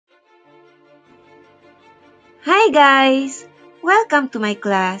Hi guys! Welcome to my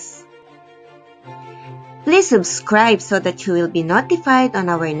class. Please subscribe so that you will be notified on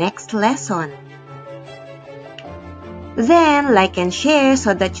our next lesson. Then like and share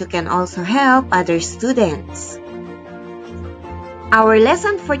so that you can also help other students. Our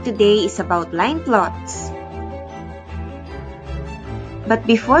lesson for today is about line plots. But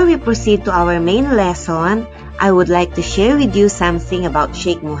before we proceed to our main lesson, I would like to share with you something about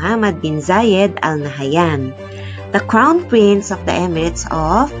Sheikh Mohammed bin Zayed Al Nahyan, the Crown Prince of the Emirates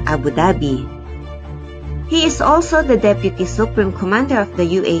of Abu Dhabi. He is also the Deputy Supreme Commander of the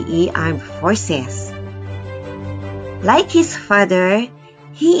UAE Armed Forces. Like his father,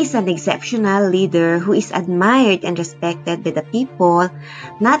 he is an exceptional leader who is admired and respected by the people,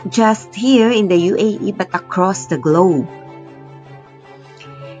 not just here in the UAE but across the globe.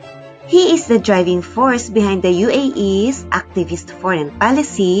 He is the driving force behind the UAE's activist foreign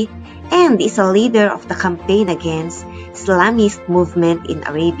policy and is a leader of the campaign against Islamist movement in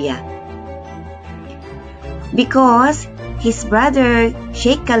Arabia. Because his brother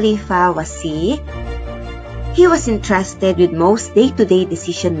Sheikh Khalifa was sick, he was entrusted with most day-to-day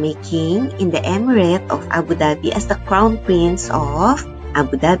decision-making in the Emirate of Abu Dhabi as the Crown Prince of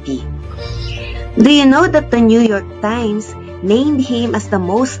Abu Dhabi. Do you know that the New York Times named him as the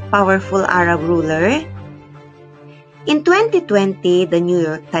most powerful Arab ruler? In 2020, the New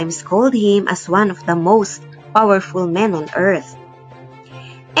York Times called him as one of the most powerful men on earth.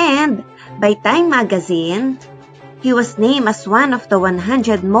 And by Time magazine, he was named as one of the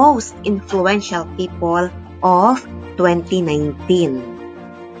 100 most influential people of 2019.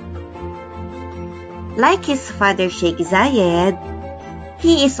 Like his father Sheikh Zayed,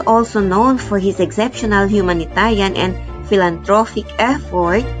 he is also known for his exceptional humanitarian and philanthropic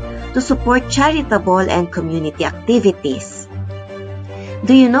effort to support charitable and community activities.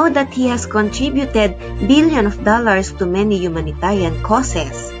 Do you know that he has contributed billions of dollars to many humanitarian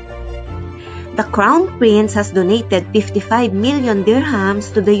causes? The Crown Prince has donated 55 million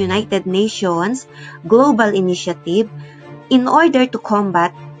dirhams to the United Nations Global Initiative in order to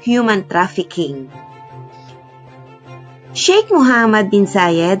combat human trafficking. Sheikh Mohammed bin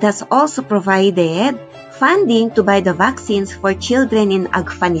Zayed has also provided funding to buy the vaccines for children in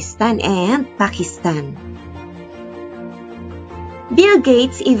Afghanistan and Pakistan. Bill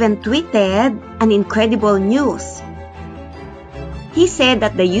Gates even tweeted an incredible news. He said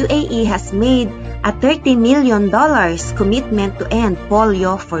that the UAE has made a $30 million commitment to end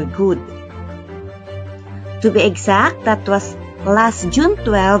polio for good. To be exact, that was last June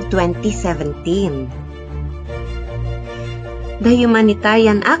 12, 2017. The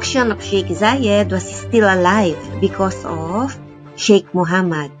humanitarian action of Sheikh Zayed was still alive because of Sheikh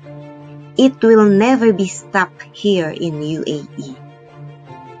Mohammed. It will never be stopped here in UAE.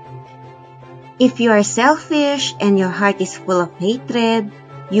 If you are selfish and your heart is full of hatred,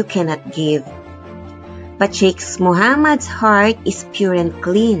 you cannot give. But Sheikh Mohammed's heart is pure and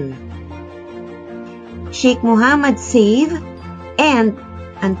clean. Sheikh Mohammed saved, and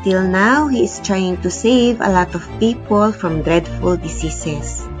until now, he is trying to save a lot of people from dreadful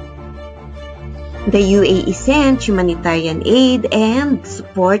diseases. The UAE sent humanitarian aid and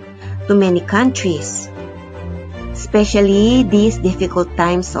support to many countries, especially these difficult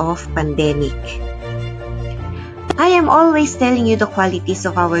times of pandemic. I am always telling you the qualities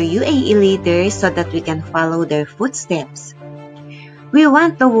of our UAE leaders so that we can follow their footsteps. We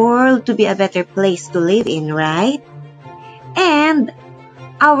want the world to be a better place to live in, right? And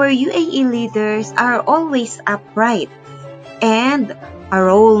our UAE leaders are always upright and a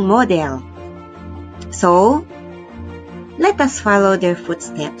role model. So, let us follow their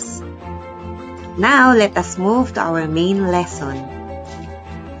footsteps. Now, let us move to our main lesson.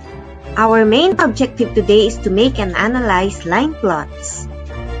 Our main objective today is to make and analyze line plots.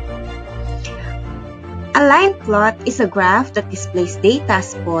 A line plot is a graph that displays data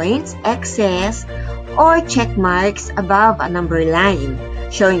as points, X's, or check marks above a number line,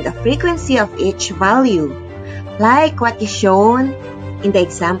 showing the frequency of each value, like what is shown in the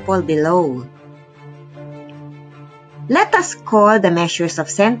example below. Let us call the measures of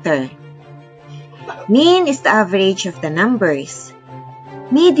center. Mean is the average of the numbers.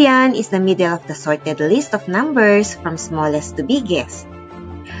 Median is the middle of the sorted list of numbers from smallest to biggest.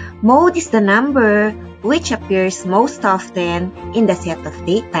 Mode is the number which appears most often in the set of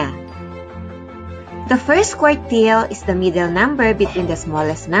data. The first quartile is the middle number between the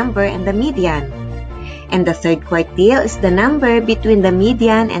smallest number and the median. And the third quartile is the number between the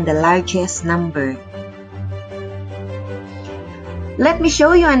median and the largest number. Let me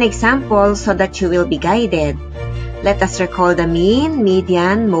show you an example so that you will be guided. Let us recall the mean,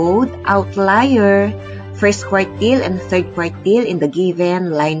 median, mode, outlier, first quartile and third quartile in the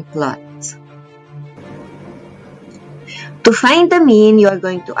given line plot. To find the mean, you are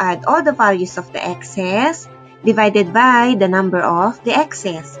going to add all the values of the x's divided by the number of the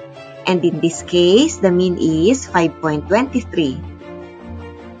x's. And in this case, the mean is 5.23.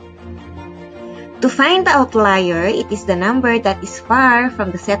 To find the outlier, it is the number that is far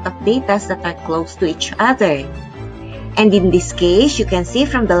from the set of data that are close to each other. And in this case, you can see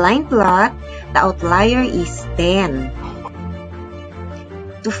from the line plot, the outlier is 10.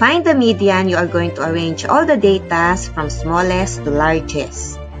 To find the median, you are going to arrange all the data from smallest to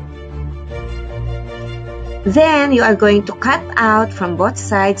largest. Then, you are going to cut out from both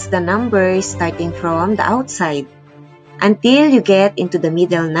sides the numbers starting from the outside until you get into the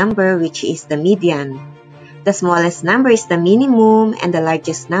middle number, which is the median. The smallest number is the minimum and the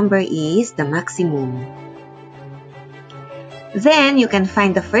largest number is the maximum. Then, you can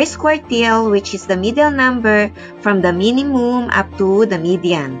find the first quartile, which is the middle number from the minimum up to the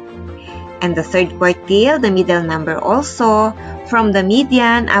median. And the third quartile, the middle number also from the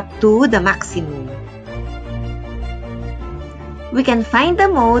median up to the maximum. We can find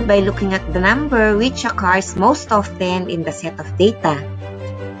the mode by looking at the number which occurs most often in the set of data.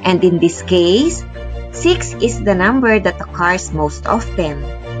 And in this case, 6 is the number that occurs most often.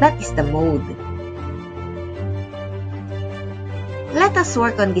 That is the mode. Let us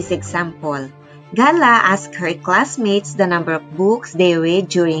work on this example. Gala asked her classmates the number of books they read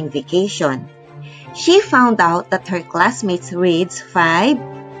during vacation. She found out that her classmates read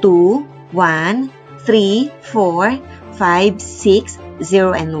 5, 2, 1, 3, 4, 5, 6,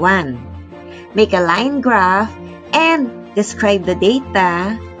 0, and 1. Make a line graph and describe the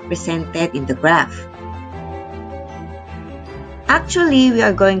data presented in the graph. Actually, we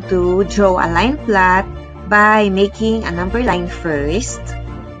are going to draw a line plot by making a number line first,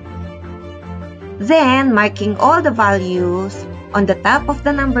 then marking all the values on the top of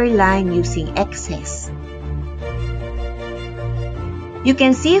the number line using x's. You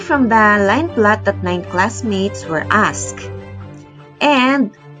can see from the line plot that 9 classmates were asked,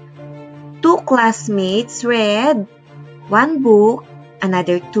 and 2 classmates read 1 book,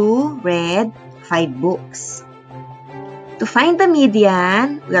 another 2 read 5 books. To find the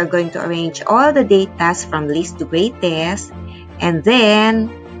median, we are going to arrange all the data from least to greatest and then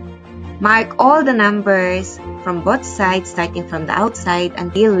mark all the numbers from both sides starting from the outside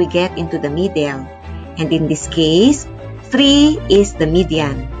until we get into the middle. And in this case, 3 is the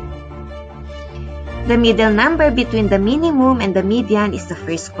median. The middle number between the minimum and the median is the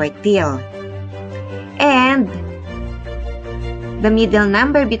first quartile. And the middle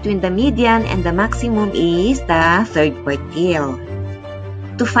number between the median and the maximum is the third quartile.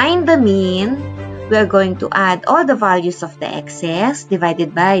 To find the mean, we are going to add all the values of the x's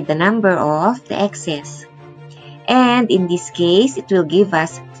divided by the number of the x's. And in this case, it will give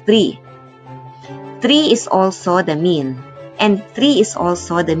us 3. 3 is also the mean, and 3 is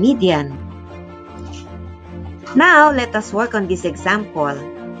also the median. Now, let us work on this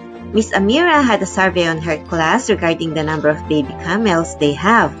example. Miss Amira had a survey on her class regarding the number of baby camels they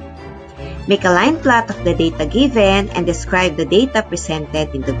have. Make a line plot of the data given and describe the data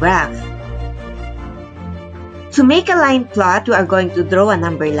presented in the graph. To make a line plot, we are going to draw a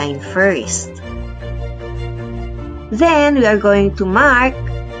number line first. Then, we are going to mark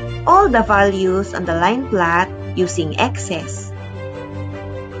all the values on the line plot using x's.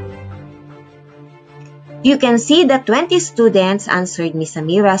 You can see that 20 students answered Miss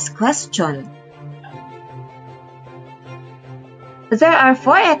Amira's question. There are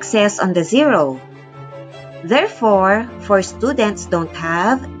 4 x's on the 0. Therefore, 4 students don't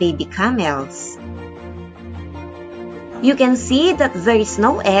have baby camels. You can see that there is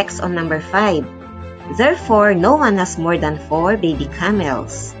no x on number 5. Therefore, no one has more than 4 baby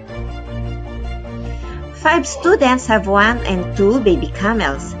camels. 5 students have 1 and 2 baby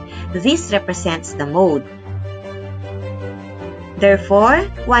camels. This represents the mode. Therefore,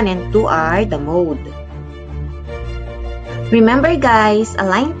 1 and 2 are the mode. Remember guys, a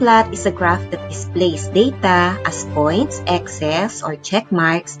line plot is a graph that displays data as points, x's, or check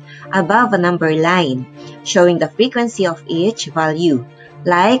marks above a number line, showing the frequency of each value,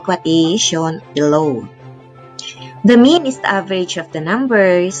 like what is shown below. The mean is the average of the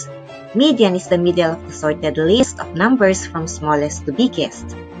numbers. Median is the middle of the sorted list of numbers from smallest to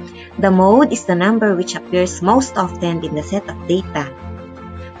biggest. The mode is the number which appears most often in the set of data.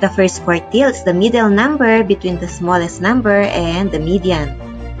 The first quartile is the middle number between the smallest number and the median.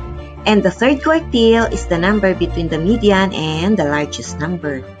 And the third quartile is the number between the median and the largest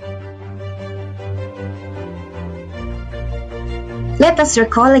number. Let us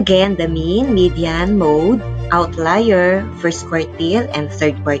recall again the mean, median, mode, outlier, first quartile, and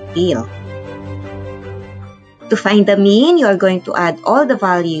third quartile. To find the mean, you are going to add all the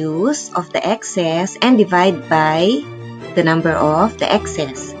values of the x's and divide by the number of the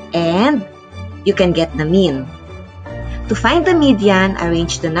x's, and you can get the mean. To find the median,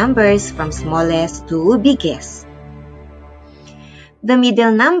 arrange the numbers from smallest to biggest. The middle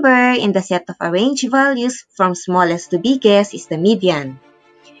number in the set of arranged values from smallest to biggest is the median.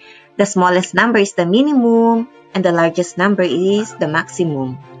 The smallest number is the minimum, and the largest number is the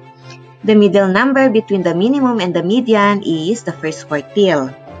maximum. The middle number between the minimum and the median is the first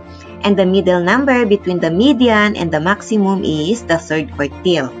quartile, and the middle number between the median and the maximum is the third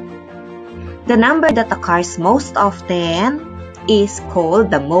quartile. The number that occurs most often is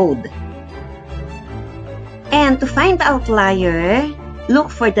called the mode. And to find the outlier,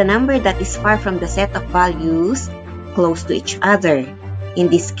 look for the number that is far from the set of values close to each other. In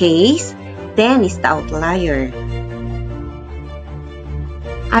this case, 10 is the outlier.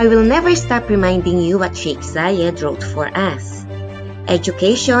 I will never stop reminding you what Sheikh Zayed wrote for us.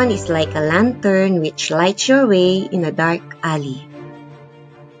 Education is like a lantern which lights your way in a dark alley.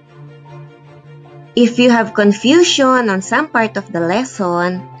 If you have confusion on some part of the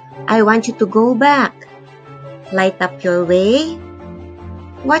lesson, I want you to go back. Light up your way.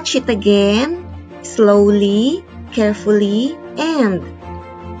 Watch it again, slowly, carefully, and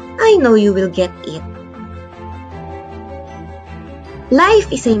I know you will get it. Life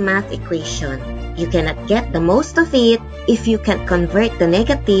is a math equation. You cannot get the most of it if you can't convert the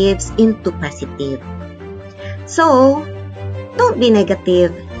negatives into positive. So, don't be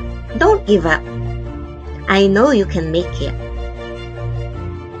negative. Don't give up. I know you can make it.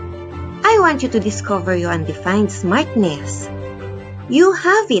 I want you to discover your undefined smartness. You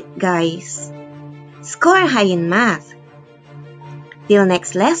have it, guys. Score high in math. Till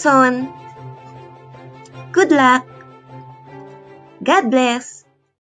next lesson. Good luck. God bless.